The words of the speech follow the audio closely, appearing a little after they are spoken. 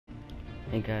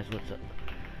Hey guys, what's up?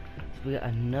 So we got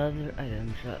another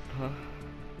item shop, huh?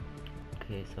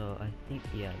 Okay, so I think,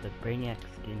 yeah, the Brainiac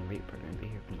Skin Reaper gonna be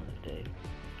here for another day.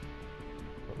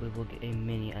 But we will get a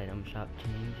mini item shop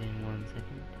change in 1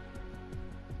 second.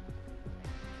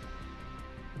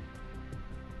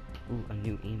 Ooh, a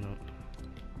new emote.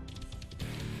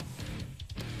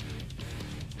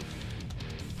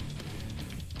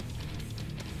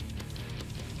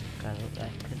 God,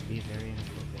 that could be very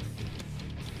important.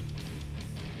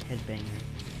 Headbanger.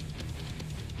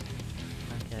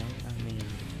 Okay, I mean,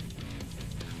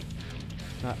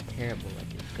 it's not terrible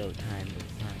like it's go time, but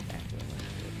it's not actually like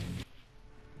it.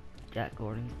 Jack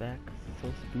Gordon's back,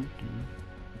 so spooky.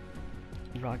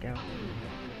 Rock out.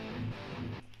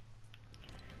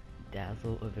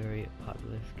 Dazzle, a very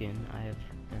popular skin. I have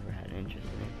never had an interest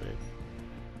in it, but it's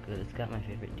good. It's got my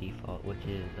favorite default, which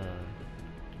is,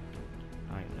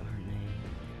 I don't even know her name.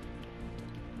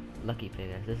 Lucky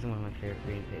Pickaxe. This is one of my favorite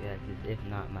green pickaxes, if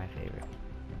not my favorite.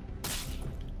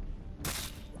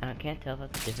 And I can't tell if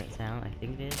that's a different sound. I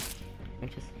think it is.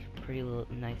 It's just a pretty little,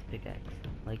 nice pickaxe.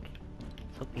 Like,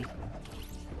 so peaceful.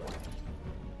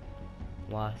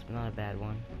 Wasp, not a bad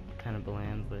one. Kind of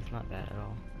bland, but it's not bad at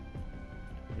all.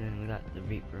 And then we got the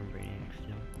Reaper and Brainiac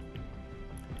still.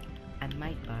 I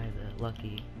might buy the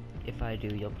Lucky. If I do,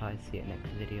 you'll probably see it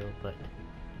next video, but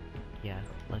yeah,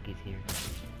 Lucky's here.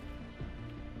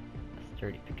 A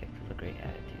sturdy pickaxe with a great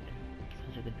attitude.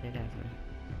 Such a good pickaxe, man.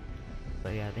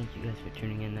 But yeah, thank you guys for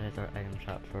tuning in. That is our item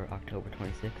shop for October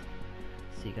 26th.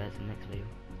 See you guys in the next video.